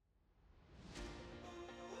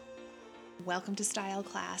Welcome to Style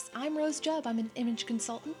Class. I'm Rose Jubb. I'm an image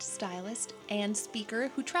consultant, stylist, and speaker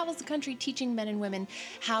who travels the country teaching men and women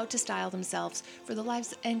how to style themselves for the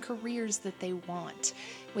lives and careers that they want.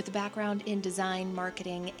 With a background in design,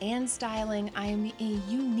 marketing, and styling, I am a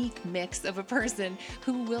unique mix of a person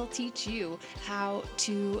who will teach you how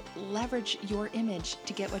to leverage your image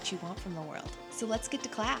to get what you want from the world. So let's get to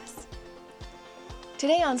class.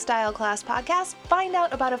 Today on Style Class Podcast, find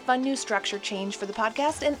out about a fun new structure change for the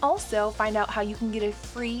podcast and also find out how you can get a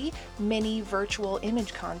free mini virtual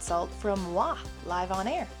image consult from Moi live on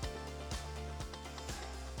air.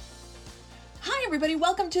 Hi everybody,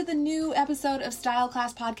 welcome to the new episode of Style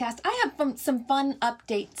Class Podcast. I have some fun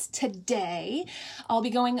updates today. I'll be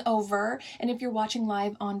going over, and if you're watching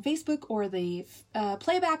live on Facebook or the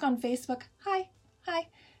playback on Facebook, hi.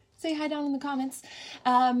 Say hi down in the comments.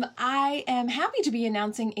 I am happy to be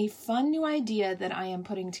announcing a fun new idea that I am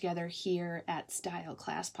putting together here at Style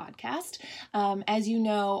Class Podcast. As you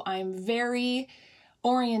know, I'm very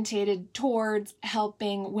orientated towards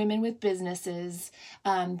helping women with businesses.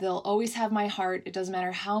 They'll always have my heart. It doesn't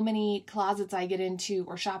matter how many closets I get into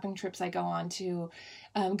or shopping trips I go to.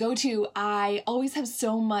 I always have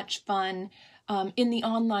so much fun in the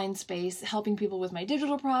online space, helping people with my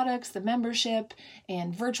digital products, the membership,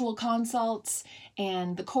 and virtual consults,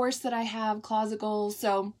 and the course that I have, Closet Goals.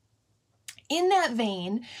 So in that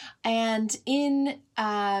vein, and in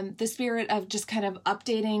the spirit of just kind of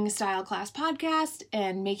updating Style Class Podcast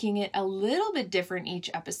and making it a little bit different each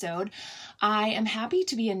episode, I am happy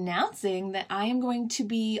to be announcing that I am going to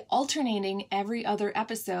be alternating every other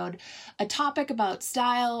episode a topic about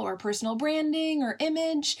style or personal branding or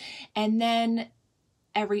image, and then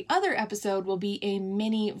every other episode will be a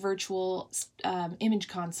mini virtual image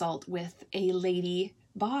consult with a lady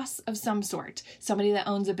boss of some sort, somebody that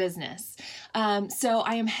owns a business. So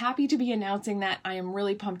I am happy to be announcing that. I am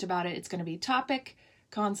really pumped about it. It's going to be topic,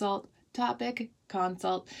 consult,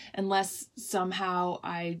 unless somehow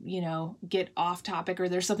I, get off topic or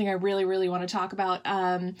there's something I really, really want to talk about,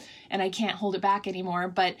 and I can't hold it back anymore.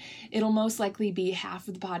 But it'll most likely be half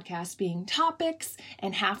of the podcast being topics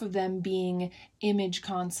and half of them being image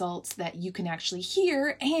consults that you can actually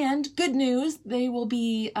hear. And good news, they will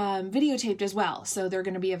be videotaped as well. So they're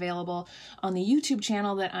going to be available on the YouTube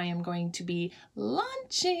channel that I am going to be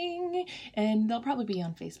launching, and they'll probably be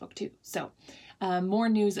on Facebook too. So more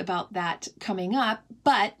news about that coming up.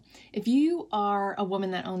 But if you are a woman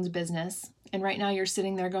that owns a business and right now you're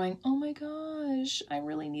sitting there going, oh my gosh, I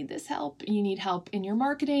really need this help. You need help in your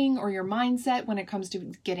marketing or your mindset when it comes to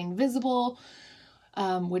getting visible,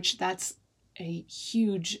 which that's a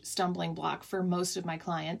huge stumbling block for most of my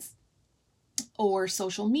clients, or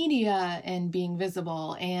social media and being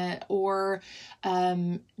visible, or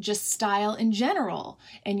just style in general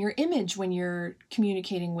and your image when you're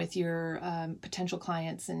communicating with your potential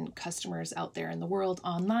clients and customers out there in the world,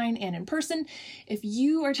 online and in person. If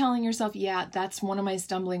you are telling yourself, yeah, that's one of my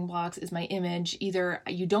stumbling blocks is my image, either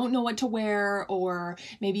you don't know what to wear or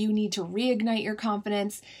maybe you need to reignite your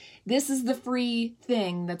confidence, this is the free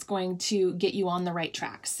thing that's going to get you on the right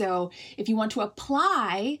track. So if you want to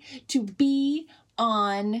apply to be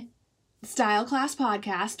on Style Class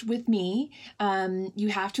Podcast with me, you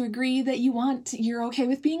have to agree that you're okay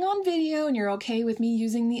with being on video and you're okay with me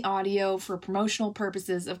using the audio for promotional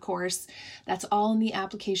purposes, of course. That's all in the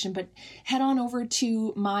application, but head on over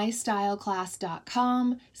to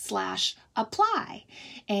mystyleclass.com/apply.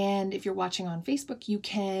 And if you're watching on Facebook, you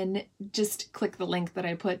can just click the link that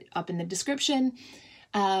I put up in the description.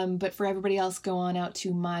 But for everybody else, go on out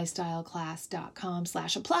to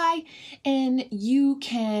mystyleclass.com/apply, and you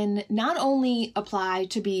can not only apply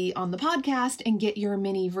to be on the podcast and get your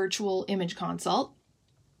mini virtual image consult.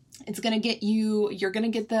 It's going to get you're going to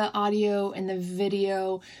get the audio and the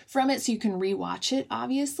video from it so you can rewatch it,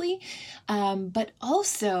 obviously. But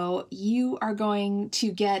also you are going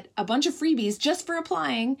to get a bunch of freebies just for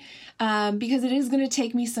applying, because it is going to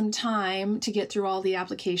take me some time to get through all the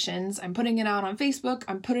applications. I'm putting it out on Facebook.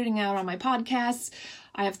 I'm putting it out on my podcasts.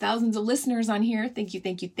 I have thousands of listeners on here. Thank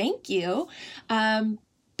you.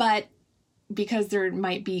 But because there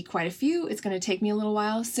might be quite a few, it's going to take me a little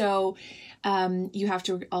while. So you have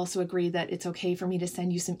to also agree that it's okay for me to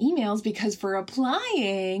send you some emails, because for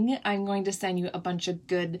applying, I'm going to send you a bunch of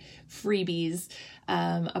good freebies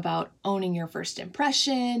about owning your first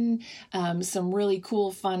impression, some really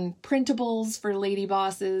cool, fun printables for lady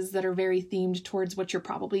bosses that are very themed towards what you're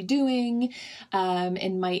probably doing,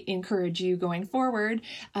 and might encourage you going forward,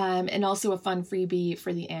 and also a fun freebie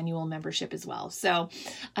for the annual membership as well. So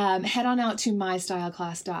head on out to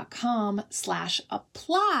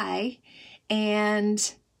mystyleclass.com/apply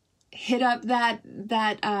and hit up that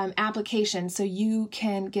application so you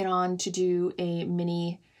can get on to do a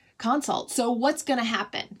mini consult. So what's going to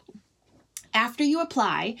happen? After you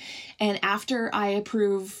apply and after I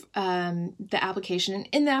approve the application, and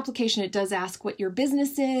in the application it does ask what your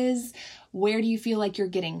business is, where do you feel like you're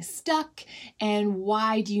getting stuck, and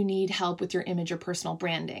why do you need help with your image or personal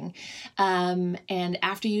branding. And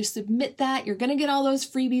after you submit that, you're going to get all those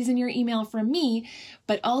freebies in your email from me,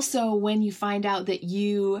 but also when you find out that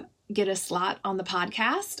you get a slot on the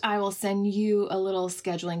podcast, I will send you a little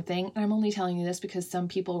scheduling thing. And I'm only telling you this because some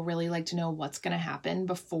people really like to know what's going to happen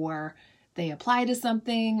before they apply to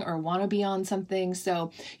something or want to be on something.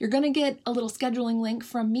 So you're going to get a little scheduling link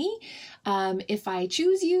from me if I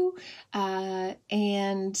choose you.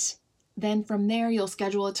 And then from there, you'll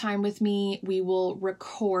schedule a time with me. We will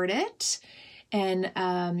record it and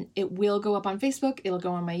it will go up on Facebook. It'll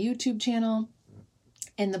go on my YouTube channel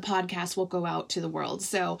and the podcast will go out to the world.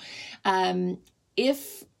 So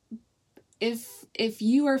if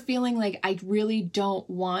you are feeling like I really don't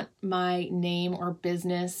want my name or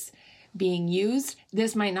business being used,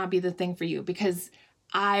 this might not be the thing for you because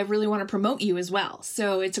I really want to promote you as well.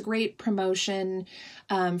 So it's a great promotion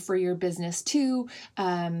for your business too.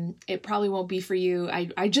 It probably won't be for you.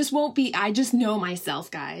 I just know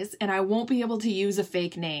myself, guys, and I won't be able to use a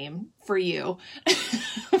fake name for you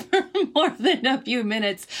for more than a few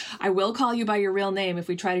minutes. I will call you by your real name if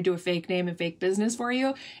we try to do a fake name and fake business for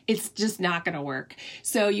you. It's just not going to work.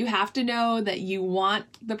 So you have to know that you want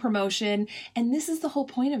the promotion. And this is the whole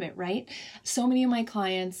point of it, right? So many of my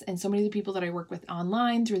clients and so many of the people that I work with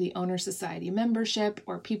online through the Owner Society membership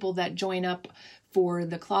or people that join up for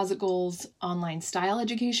the Closet Goals online style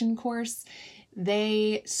education course,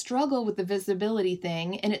 they struggle with the visibility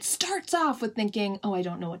thing. And it starts off with thinking, oh, I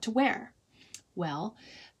don't know what to wear. Well,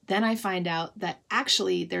 then I find out that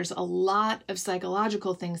actually there's a lot of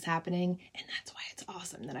psychological things happening. And that's why it's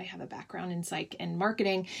awesome that I have a background in psych and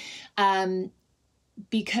marketing.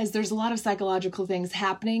 Because there's a lot of psychological things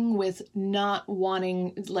happening with not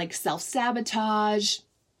wanting, like self-sabotage,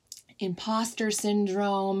 imposter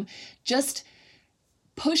syndrome, just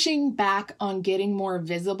pushing back on getting more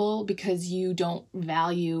visible because you don't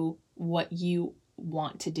value what you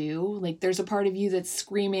want to do. Like there's a part of you that's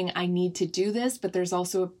screaming, I need to do this, but there's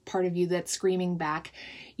also a part of you that's screaming back,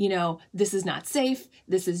 this is not safe.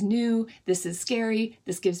 This is new. This is scary.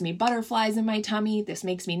 This gives me butterflies in my tummy. This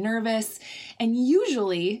makes me nervous. And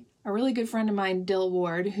usually a really good friend of mine, Dill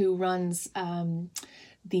Ward, who runs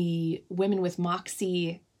the Women with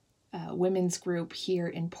Moxie women's group here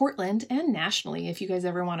in Portland and nationally. If you guys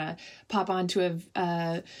ever want to pop onto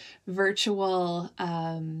a virtual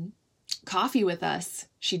coffee with us,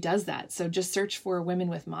 she does that. So just search for Women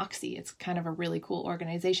with Moxie. It's kind of a really cool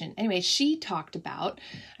organization. Anyway, she talked about,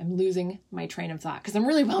 I'm losing my train of thought because I'm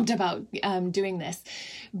really bummed about doing this,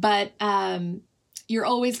 but you're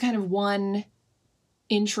always kind of one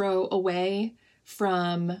intro away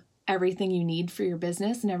from everything you need for your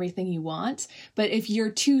business and everything you want. But if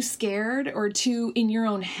you're too scared or too in your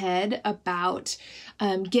own head about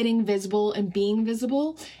getting visible and being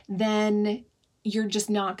visible, then you're just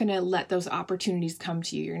not going to let those opportunities come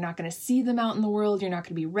to you. You're not going to see them out in the world. You're not going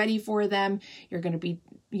to be ready for them. You're going to be,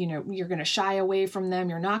 you're going to shy away from them.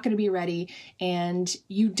 You're not going to be ready. And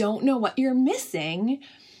you don't know what you're missing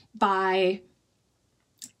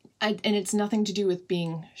and it's nothing to do with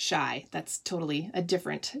being shy. That's totally a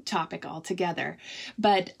different topic altogether.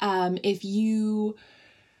 But if you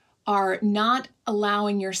are not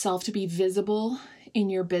allowing yourself to be visible in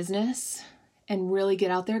your business and really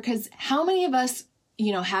get out there, because how many of us,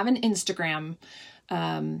 have an Instagram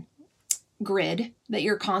grid that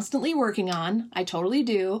you're constantly working on? I totally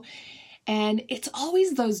do. And it's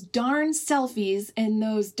always those darn selfies and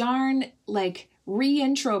those darn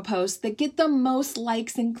re-intro posts that get the most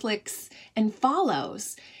likes and clicks and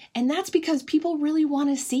follows. And that's because people really want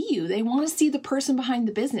to see you. They want to see the person behind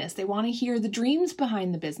the business. They want to hear the dreams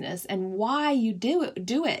behind the business and why you do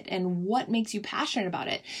it and what makes you passionate about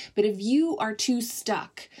it. But if you are too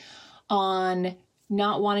stuck on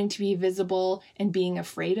not wanting to be visible and being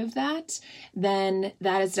afraid of that, then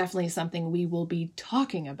that is definitely something we will be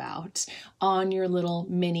talking about on your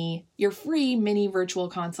free mini virtual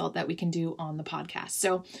consult that we can do on the podcast.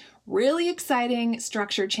 So really exciting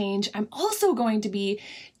structure change. I'm also going to be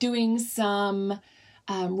doing some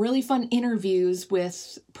really fun interviews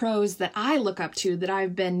with pros that I look up to that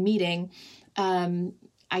I've been meeting.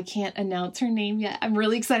 I can't announce her name yet. I'm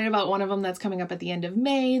really excited about one of them that's coming up at the end of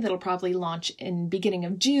May. That'll probably launch in beginning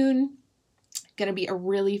of June. Going to be a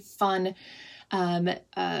really fun,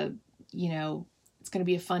 It's going to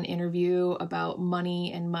be a fun interview about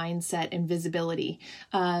money and mindset and visibility.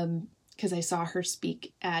 Because I saw her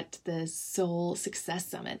speak at the Soul Success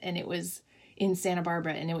Summit, and it was in Santa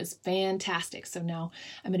Barbara, and it was fantastic. So now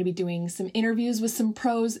I'm going to be doing some interviews with some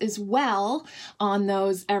pros as well on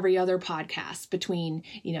those every other podcast between,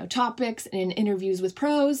 topics and interviews with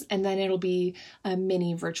pros. And then it'll be a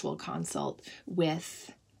mini virtual consult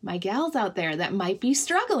with my gals out there that might be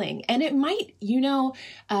struggling. And it might,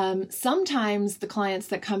 sometimes the clients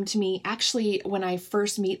that come to me, actually, when I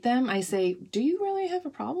first meet them, I say, do you really have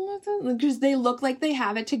a problem with it? Because they look like they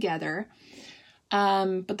have it together.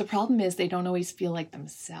 But the problem is they don't always feel like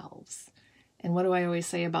themselves. And what do I always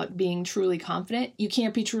say about being truly confident? You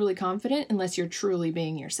can't be truly confident unless you're truly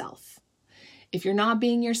being yourself. If you're not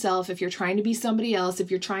being yourself, if you're trying to be somebody else, if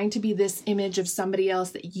you're trying to be this image of somebody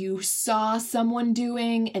else that you saw someone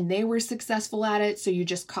doing and they were successful at it, so you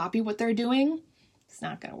just copy what they're doing, it's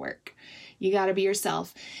not going to work. You got to be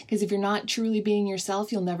yourself. Because if you're not truly being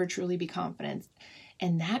yourself, you'll never truly be confident.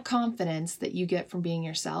 And that confidence that you get from being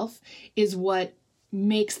yourself is what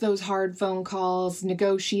makes those hard phone calls,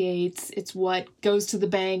 negotiates. It's what goes to the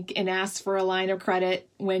bank and asks for a line of credit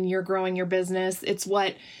when you're growing your business. It's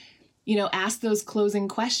what, ask those closing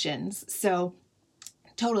questions. So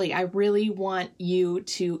totally, I really want you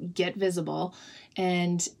to get visible.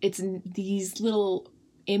 And it's these little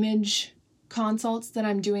image consults that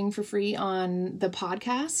I'm doing for free on the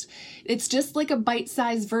podcast. It's just like a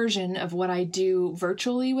bite-sized version of what I do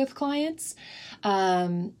virtually with clients.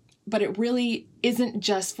 But it really isn't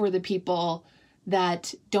just for the people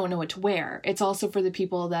that don't know what to wear. It's also for the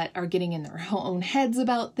people that are getting in their own heads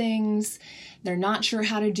about things. They're not sure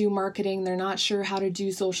how to do marketing. They're not sure how to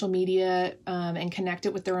do social media and connect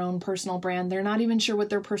it with their own personal brand. They're not even sure what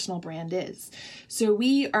their personal brand is. So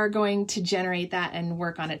we are going to generate that and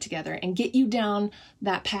work on it together and get you down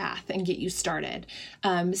that path and get you started.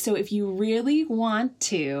 So if you really want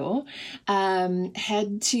to,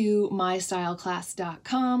 head to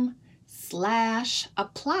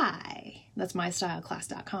mystyleclass.com/apply. That's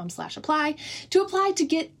mystyleclass.com/apply to apply to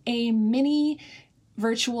get a mini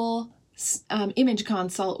virtual image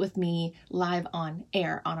consult with me live on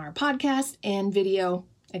air on our podcast and video.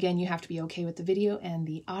 Again, you have to be okay with the video and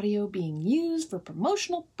the audio being used for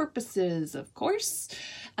promotional purposes, of course.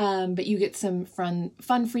 But you get some fun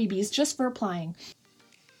freebies just for applying.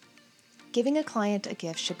 Giving a client a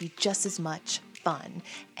gift should be just as much fun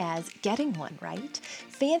as getting one, right?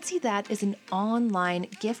 Fancy That is an online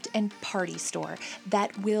gift and party store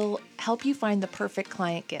that will help you find the perfect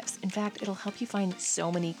client gifts. In fact, it'll help you find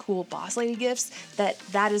so many cool boss lady gifts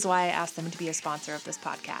that is why I asked them to be a sponsor of this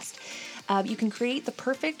podcast. You can create the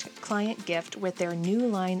perfect client gift with their new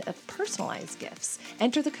line of personalized gifts.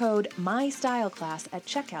 Enter the code MyStyleClass at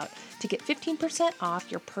checkout to get 15% off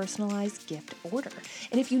your personalized gift order.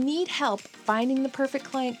 And if you need help finding the perfect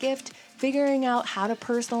client gift, figuring out how to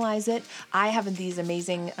personalize it, I have these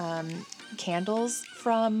amazing candles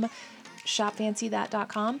from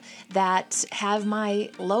shopfancythat.com that have my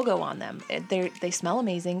logo on them. They smell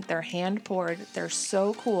amazing. They're hand poured. They're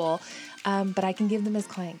so cool. But I can give them as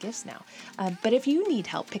client gifts now. But if you need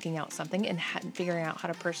help picking out something and figuring out how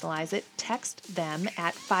to personalize it, text them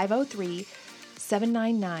at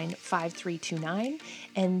 503-799-5329.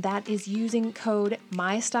 And that is using code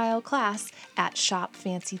MyStyleClass at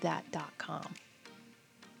shopfancythat.com.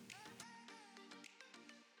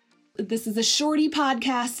 This is a shorty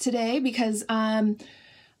podcast today because I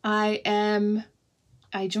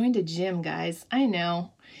joined a gym, guys. I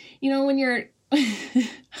know. When you're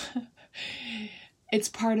it's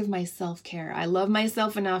part of my self-care. I love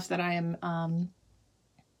myself enough that I'm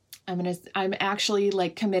actually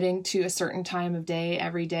like committing to a certain time of day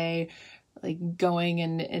every day, like going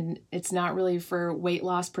and it's not really for weight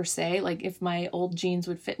loss per se. Like if my old jeans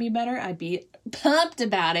would fit me better, I'd be pumped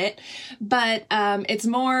about it. But it's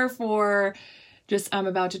more for just, I'm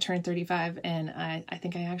about to turn 35 and I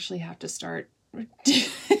think I actually have to start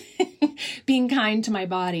being kind to my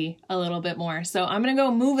body a little bit more. So I'm going to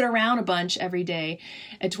go move it around a bunch every day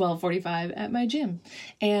at 12:45 at my gym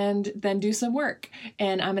and then do some work.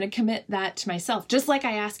 And I'm going to commit that to myself. Just like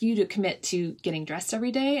I ask you to commit to getting dressed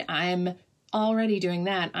every day, I'm already doing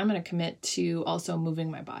that. I'm going to commit to also moving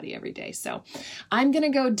my body every day. So I'm going to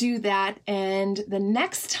go do that. And the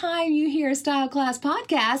next time you hear a Style Class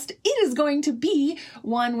podcast, it is going to be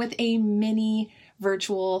one with a mini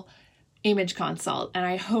virtual image consult. And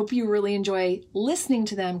I hope you really enjoy listening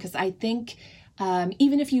to them because I think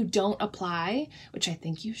even if you don't apply, which I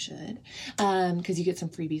think you should, because you get some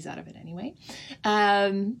freebies out of it anyway,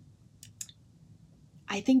 I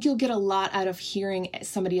I think you'll get a lot out of hearing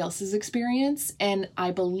somebody else's experience. And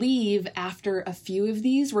I believe after a few of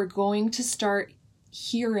these, we're going to start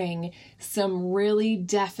hearing some really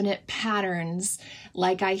definite patterns.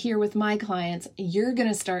 Like I hear with my clients, you're going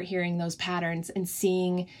to start hearing those patterns and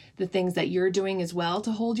seeing the things that you're doing as well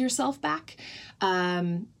to hold yourself back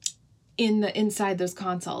inside those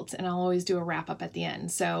consults. And I'll always do a wrap up at the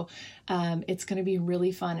end. So it's going to be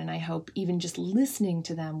really fun. And I hope even just listening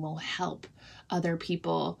to them will help other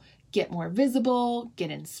people get more visible, get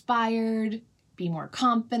inspired, be more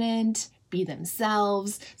confident, be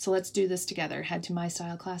themselves. So let's do this together. Head to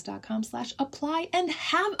mystyleclass.com/apply and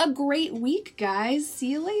have a great week, guys.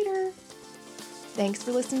 See you later. Thanks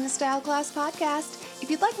for listening to Style Class Podcast. If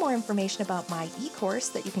you'd like more information about my e-course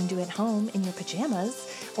that you can do at home in your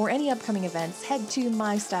pajamas or any upcoming events, head to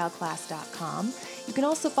mystyleclass.com. You can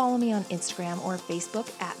also follow me on Instagram or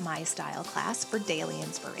Facebook at mystyleclass for daily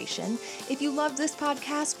inspiration. If you love this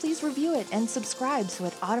podcast, please review it and subscribe so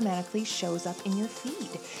it automatically shows up in your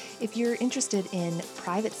feed. If you're interested in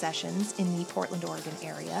private sessions in the Portland, Oregon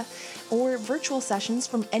area or virtual sessions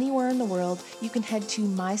from anywhere in the world, you can head to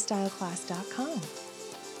mystyleclass.com.